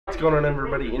going on,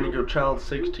 everybody? Indigo Child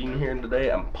 16 here, and today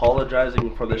I'm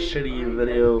apologizing for the shitty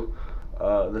video.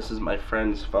 This is my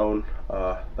friend's phone.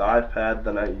 The iPad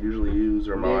that I usually use,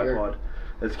 or my iPod,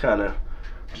 it's kind of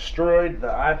destroyed. The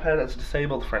iPad is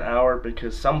disabled for an hour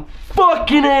because some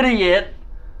fucking idiot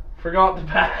forgot the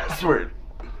password.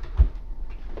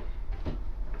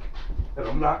 And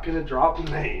I'm not gonna drop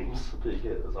names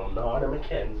because I'm not a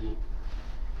Mackenzie.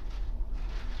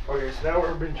 Okay, so now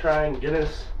we've been trying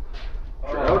Guinness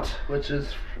Drought, which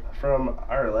is from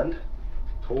Ireland.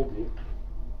 Told me.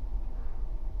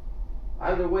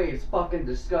 Either way, it's fucking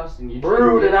disgusting. You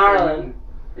Brewed in Ireland.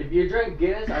 If you drink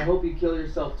Guinness, I hope you kill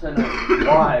yourself tonight.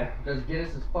 Why? Because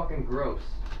Guinness is fucking gross.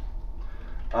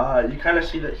 You kind of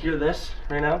hear this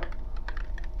right now?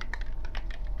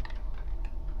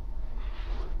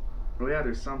 Oh yeah,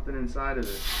 there's something inside of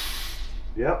it.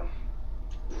 Yep.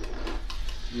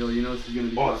 You know this is gonna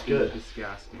be it's good.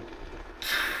 disgusting.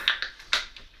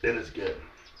 It is good.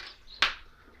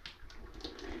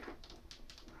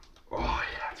 Oh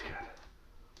yeah, it's good.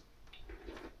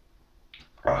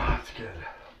 Oh, it's good.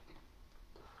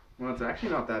 Well, it's actually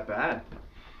not that bad.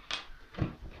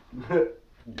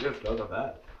 It's not that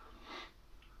bad.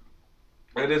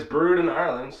 It is brewed in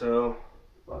Ireland, so.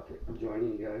 Fuck it, I'm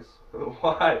joining you guys.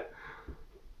 Why?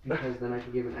 Because then I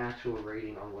can give an actual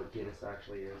rating on what Guinness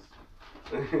actually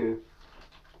is.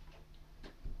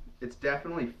 It's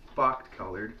definitely fucked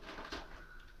colored.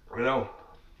 I know.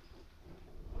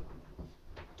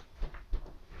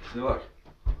 See, look.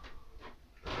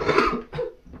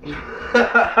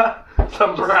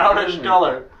 Some brownish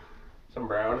color. Some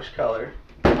brownish color.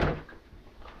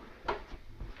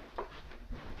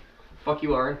 Fuck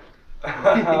you, Aaron. It's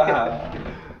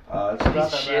not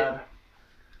that shit. bad.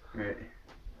 Right.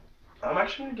 I'm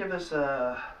actually gonna give this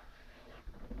a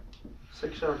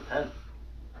 6 out of 10.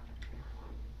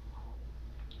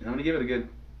 And I'm gonna give it a good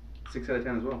 6 out of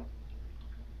 10 as well.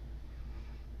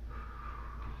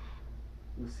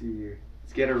 Let's see here.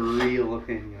 Let's get a real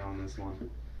opinion on this one.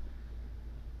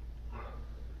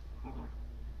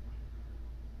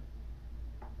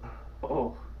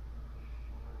 Oh.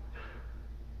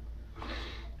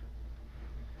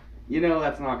 You know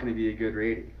that's not gonna be a good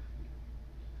rating.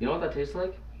 You know what that tastes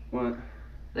like? What?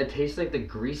 That tastes like the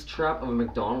grease trap of a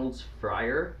McDonald's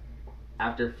fryer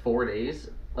after 4 days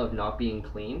of not being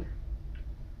cleaned.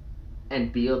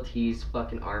 And BLT's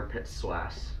fucking armpit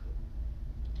swass.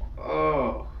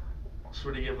 Oh. So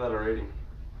what do you give that a rating?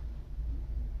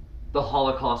 The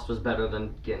Holocaust was better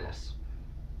than Guinness.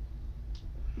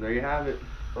 There you have it.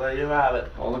 Well, there you have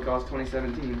it. Holocaust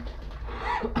 2017.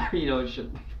 You know, it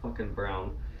should be fucking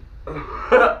brown.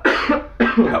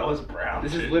 That was brown.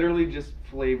 This is literally just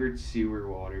flavored sewer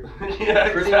water. Yeah,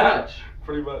 Pretty exactly. much.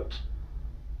 Pretty much.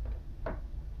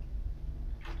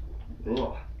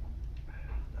 Ugh.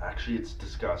 Actually, it's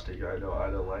disgusting. I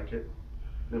don't like it.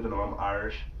 Even though I'm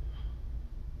Irish.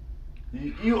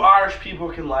 You Irish people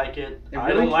can like it. It I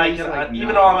really don't like it. tastes like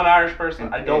Even though I'm an Irish person,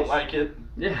 and I don't piss. like it.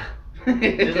 Yeah.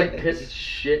 It's like piss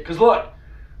shit. Cause look,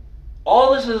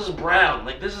 all this is brown.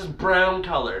 Like, this is brown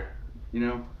color. You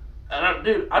know?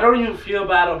 Dude, I don't even feel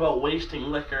bad about wasting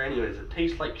liquor anyways. It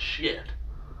tastes like shit.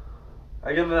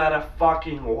 I give that a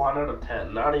fucking 1 out of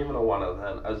 10. Not even a 1 out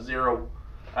of 10. A 0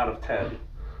 out of 10.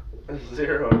 A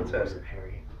 0 out of 10.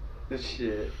 Harry. This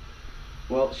shit.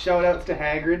 Well, shout outs to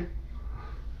Hagrid.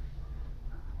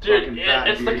 Dude, Fucking fat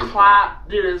it's the dude. clap.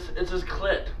 Dude, it's his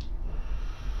clit.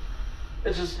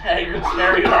 It's just Hagrid's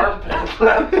hairy armpit.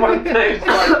 That's what it tastes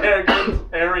like.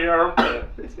 Hagrid's hairy armpit.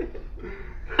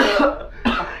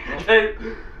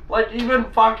 Like, even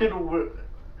fucking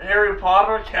Harry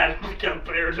Potter can't even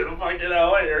compare to fucking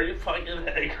how hairy fucking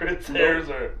Hagrid's hairs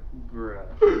are.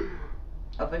 Bruh.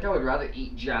 I think I would rather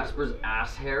eat Jasper's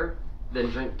ass hair than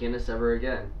drink Guinness ever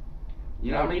again.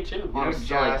 You know, me too. You know I'm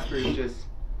Jasper's just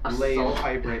A laying salt-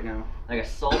 pipe right now. Like a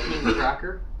saltine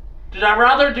cracker. Dude, I'd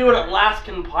rather do an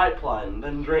Alaskan pipeline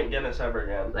than drink Guinness ever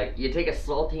again. Like, you take a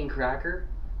saltine cracker,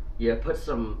 you put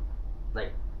some,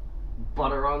 like,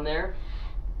 butter on there,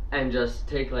 and just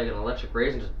take, like, an electric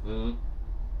razor and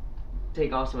just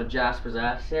take off some of Jasper's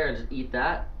ass hair and just eat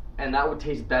that, and that would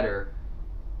taste better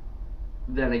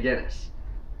than a Guinness.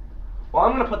 Well,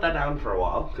 I'm gonna put that down for a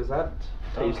while, because that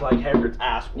tastes like Hagrid's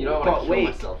ass. You know, I But want to kill wait.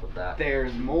 myself with that.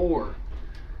 There's more.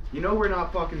 You know we're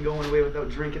not fucking going away without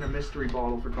drinking a mystery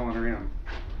bottle for calling around.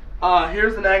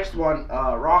 Here's the next one.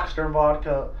 Rockstar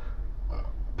vodka.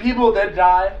 People did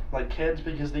die, like kids,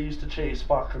 because they used to chase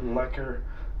fucking liquor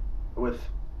with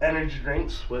energy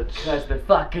drinks, which, Because they're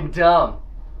fucking dumb.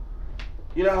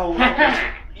 you know,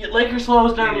 liquor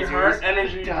slows down your heart, Losers.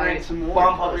 energy Die drinks some more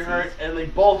bump up your pussies. heart, and they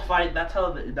both fight. That's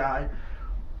how they die.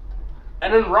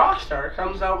 And then Rockstar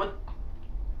comes out with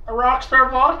a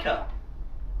Rockstar vodka.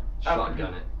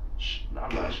 Shotgun it.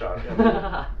 I'm not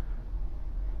shotgun.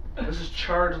 This is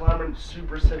charged lemon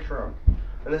super citron.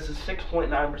 And this is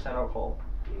 6.9% alcohol.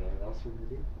 You know what else we're gonna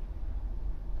do?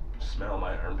 Smell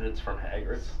my armpits from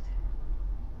Hagrid's.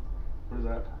 What is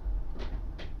that?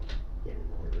 Get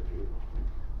another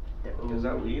review. Is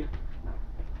that weed?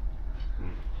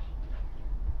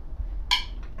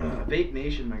 Vape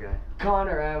Nation, my guy.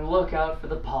 Connor, look out for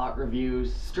the pot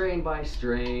reviews, strain by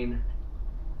strain,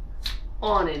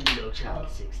 on Indigo Child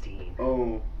 16.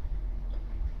 Oh.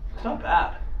 It's not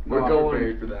bad. We're Not going.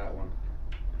 prepared for that one.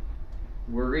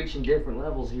 We're reaching different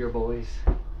levels here, boys.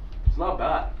 It's not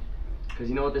bad. Cause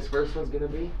you know what this first one's gonna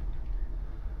be?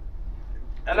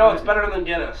 I know it's better than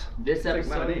Guinness. This like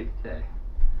episode. lemonade. Okay.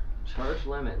 Charged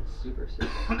lemon, super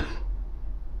citron.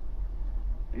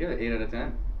 I give it 8 out of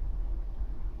 10.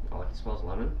 Oh, like it smells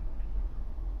lemon.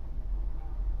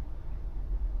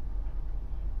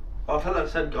 Oh, I thought that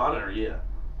said gonorrhea.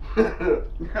 No,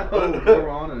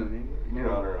 Corona.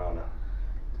 Gonorrhea.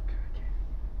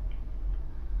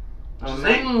 I'm a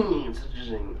Zing! It's a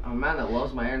zing. I'm a man that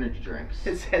loves my energy drinks.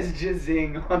 It says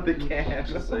Jazing on the can.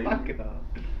 Just Oh my saying. god.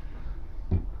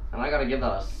 And I gotta give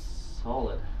that a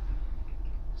solid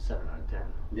 7 out of 10.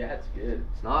 Yeah, it's good.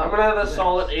 It's not. I'm gonna have a good.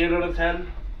 solid 8 out of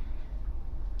 10.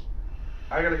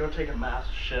 I gotta go take a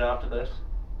massive shit after this.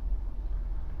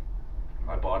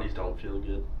 My bodies don't feel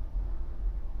good.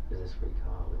 Is this where you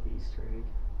come out with the Easter egg?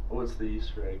 What's the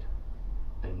Easter egg?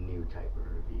 A new type of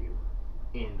review.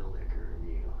 In the liquor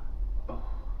review.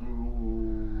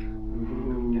 Ooh.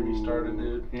 Don't get me started,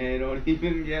 dude. Hey, don't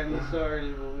even get me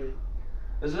started, boy.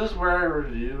 Is this where I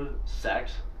review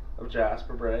Sex of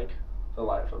Jasper Bragg? The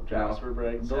life of Jasper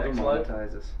Bragg? They'll Sex life?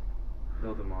 demonetize us.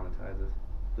 They'll demonetize us.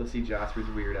 They'll see Jasper's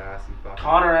weird ass and fucking.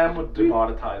 Connor M would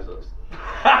demonetize us.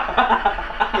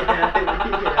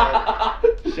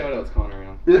 Shout outs, Connor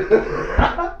M.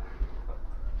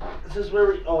 Is this where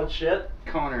we? Oh shit!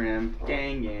 Connor M.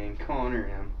 Gang, Connor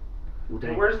M.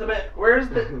 Where's the bit? Where's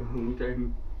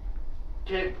the?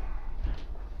 Okay.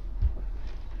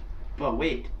 But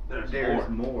wait, there's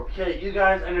more. Okay, you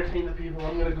guys entertain the people.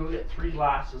 I'm gonna go get 3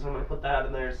 glasses. I'm gonna put that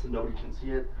in there so nobody can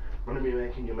see it. I'm gonna be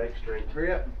making a mixed drink.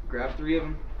 Hurry up, grab 3 of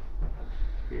them.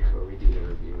 Here's where we do the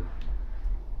review.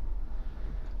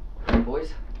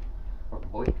 Boys? Or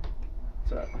boy?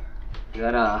 What's up?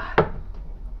 Got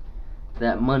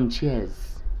that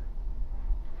Munchez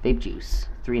vape juice,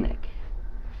 3-neck.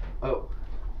 Oh,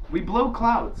 we blow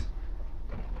clouds.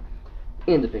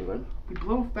 In the penguin. We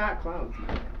blow fat clouds,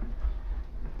 man.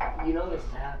 You know this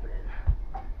is happening.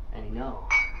 And you know.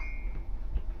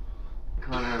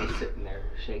 Connor was sitting there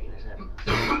shaking his head.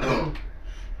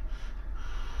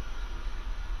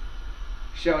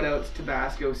 Shout outs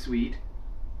Tabasco Sweet.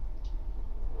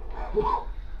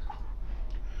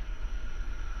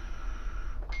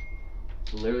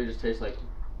 Literally just tastes like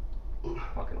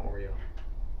fucking Oreo.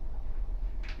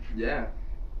 Yeah.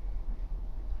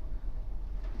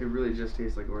 It really just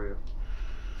tastes like Oreo.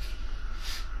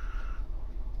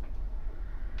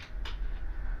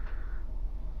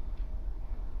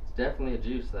 It's definitely a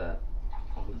juice that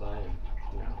I'll be buying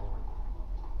from now on.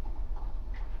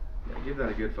 Yeah, give that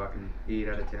a good fucking 8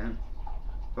 out of 10.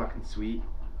 Fucking sweet.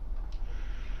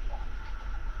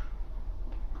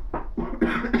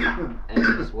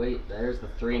 And just wait, there's the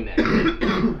 3-neck.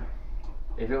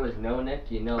 If it was no neck,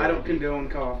 you know I don't it'd be condone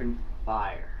coughing.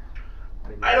 fire.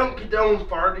 But I don't no, condone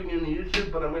farting in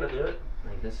YouTube, but I'm gonna do it.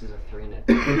 like this is a 3-neck.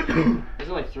 There's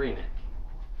only 3-neck.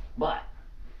 But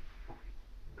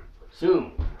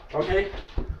soon Okay.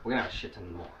 we're gonna have a shit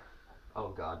ton more. Oh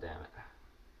god damn it.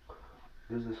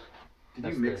 What is this? Did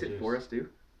That's you mix the it juice. for us, dude?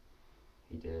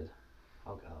 He did.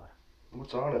 Oh god.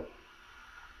 What's on it?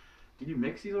 Did you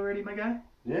mix these already, my guy?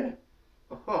 Yeah.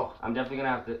 Oh, I'm definitely gonna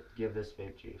have to give this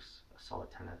vape juice a solid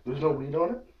 10 out of 10. There's no weed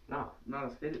on it? No. not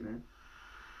us hit it, man.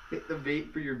 Hit the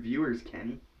vape for your viewers,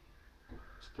 Kenny.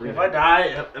 It's 3 If I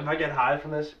die, if I get high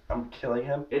from this, I'm killing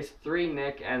him. It's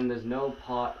 3-neck and there's no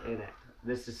pot in it.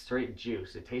 This is straight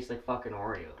juice. It tastes like fucking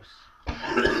Oreos.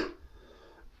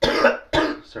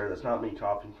 Sorry, that's not me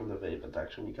coughing from the vape. It's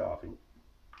actually me coughing.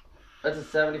 That's a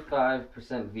 75%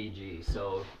 VG,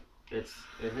 so it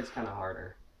hits kind of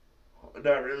harder.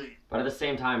 Not really. But at the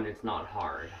same time, it's not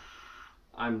hard.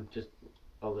 I'm just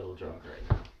a little drunk right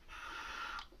now.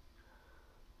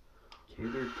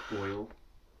 Taylor Toil.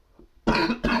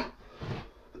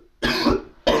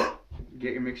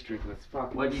 Get your mixed drink. Let's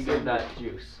fucking. What do you give that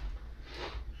juice?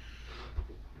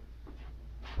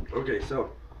 Okay,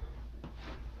 so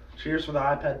cheers for the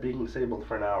iPad being disabled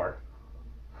for an hour.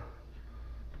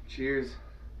 Cheers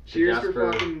Cheers for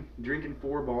Jasper. fucking drinking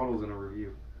 4 bottles in a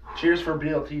review. Cheers for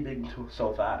BLT being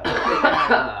so fat.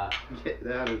 Get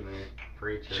that in there.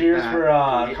 Preacher. Cheers Fat for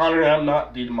bitch. Connor and I'm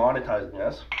not demonetizing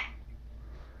us.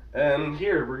 And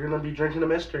here, we're gonna be drinking a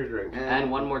mystery drink.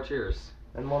 And one more cheers.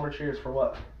 And one more cheers for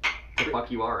what? The fuck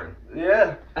you are in.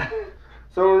 Yeah.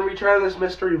 So we're gonna be trying this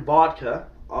mystery vodka.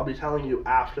 I'll be telling you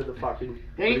after the fucking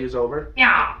video's over.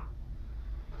 Yeah.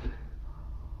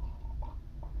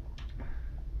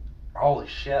 Holy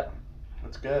shit.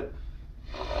 That's good.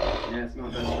 Yeah, it's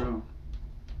not that strong.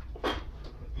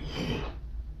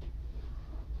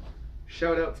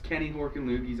 Shout out to Kenny horking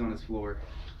loogies on his floor.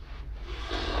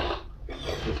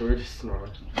 So we're just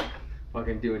snorting.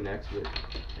 Fucking doing next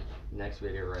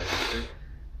video right after.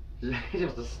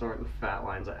 Just a snorting fat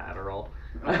lines of Adderall.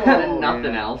 Oh,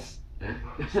 Nothing yeah. else.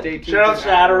 Stay tuned. Shout out for to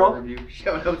Adderall. review.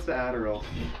 Shout out to Adderall.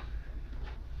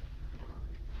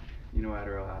 You know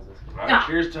Adderall has us. Alright,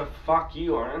 cheers to fuck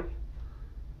you, Aaron.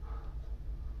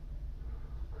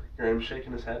 Graham's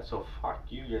shaking his head, so fuck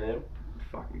you, Graham.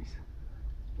 Fuckies.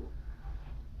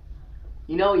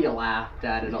 You know you laughed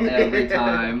at it every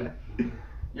time.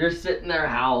 You're sitting there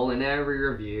howling every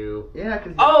review. Yeah,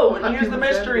 because Oh, and here's the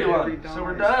mystery one. So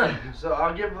we're done. So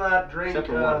I'll give that drink Except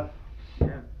for one.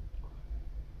 Yeah.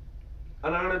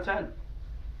 an out of 10.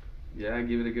 Yeah, I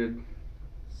give it a good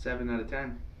 7 out of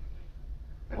 10.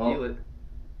 I Well, feel it.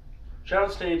 Shout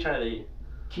out to HID.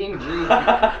 King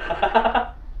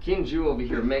Drew over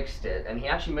here mixed it, and he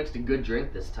actually mixed a good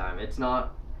drink this time. It's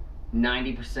not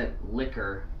 90%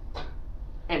 liquor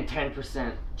and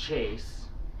 10% chase.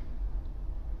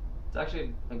 It's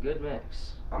actually a good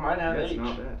mix. I might have Yeah, H. it's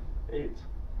not bad. AIDS.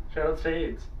 Shout out to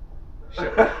AIDS.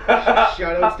 Shout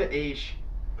outs to H.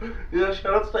 Yeah,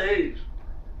 shout outs to H.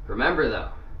 Remember though,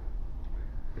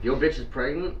 if your bitch is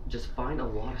pregnant, just find a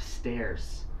lot of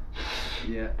stairs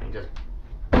Yeah. and just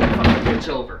fuck the bitch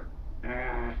over.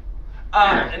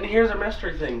 And here's a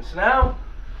mystery thing. So now,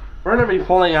 we're gonna be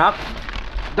pulling up.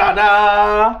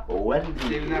 Da-da! Wednesday.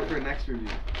 Saving that for a next review.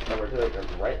 No, we're doing it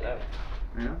right now.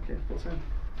 Yeah, okay, full send.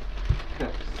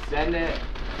 Send it.